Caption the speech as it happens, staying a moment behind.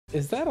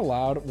Is that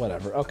allowed?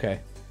 Whatever. Okay.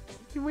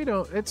 We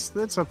don't.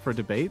 It's up for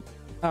debate.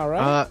 All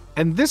right.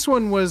 And this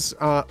one was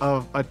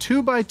a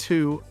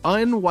 2x2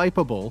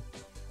 unwipeable.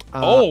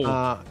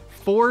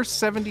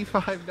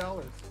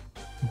 $475.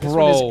 This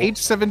Bro. one is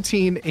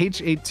H17,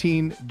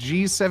 H18,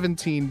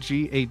 G17,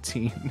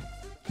 G18.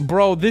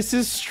 Bro, this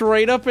is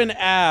straight up an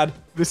ad.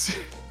 This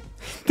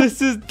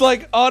is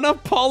like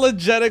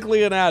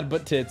unapologetically an ad,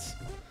 but tits.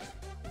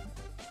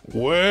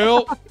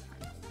 Well.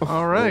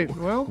 All right.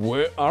 Well.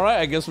 All right.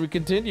 I guess we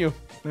continue.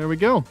 There we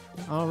go.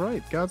 All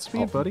right.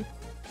 Godspeed, buddy.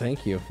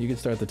 Thank you. You can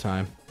start the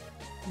time.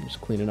 I'm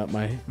just cleaning up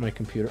my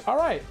computer. All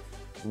right.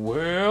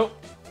 Well.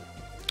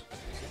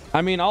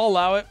 I mean, I'll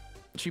allow it.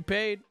 She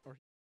paid.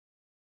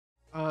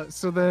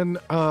 So then,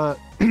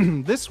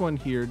 this one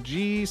here,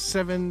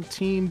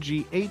 G17,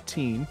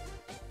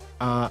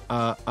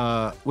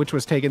 G18, which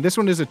was taken. This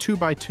one is a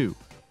 2x2.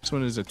 This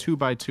one is a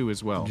 2x2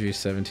 as well.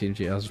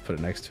 G17, I'll just put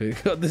it next to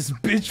it. Got this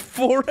bitch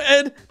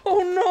forehead.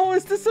 Oh no,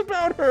 is this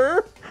about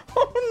her?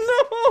 Oh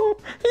no,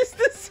 is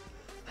this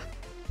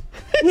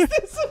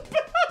about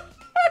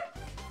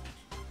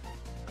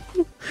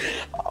her?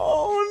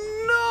 Oh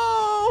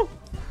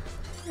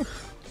no.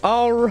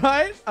 All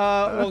right,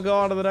 we'll go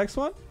on to the next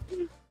one.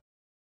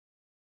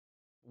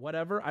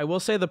 Whatever. I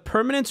will say the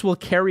permanents will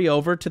carry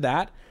over to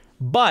that,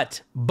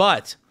 but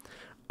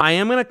I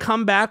am going to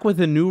come back with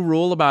a new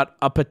rule about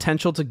a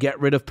potential to get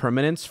rid of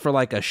permanents for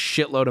like a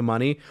shitload of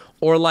money,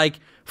 or like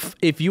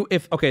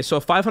okay, so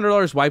if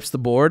 $500 wipes the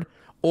board,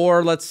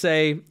 or let's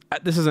say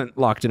this isn't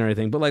locked in or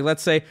anything, but like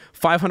let's say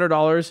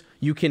 $500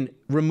 you can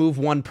remove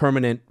one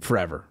permanent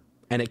forever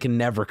and it can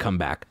never come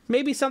back.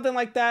 Maybe something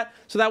like that.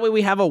 So that way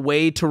we have a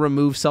way to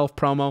remove self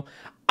promo.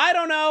 I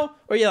don't know.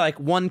 Or yeah, like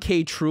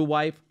 1K true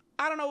wipe.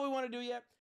 I don't know what we want to do yet.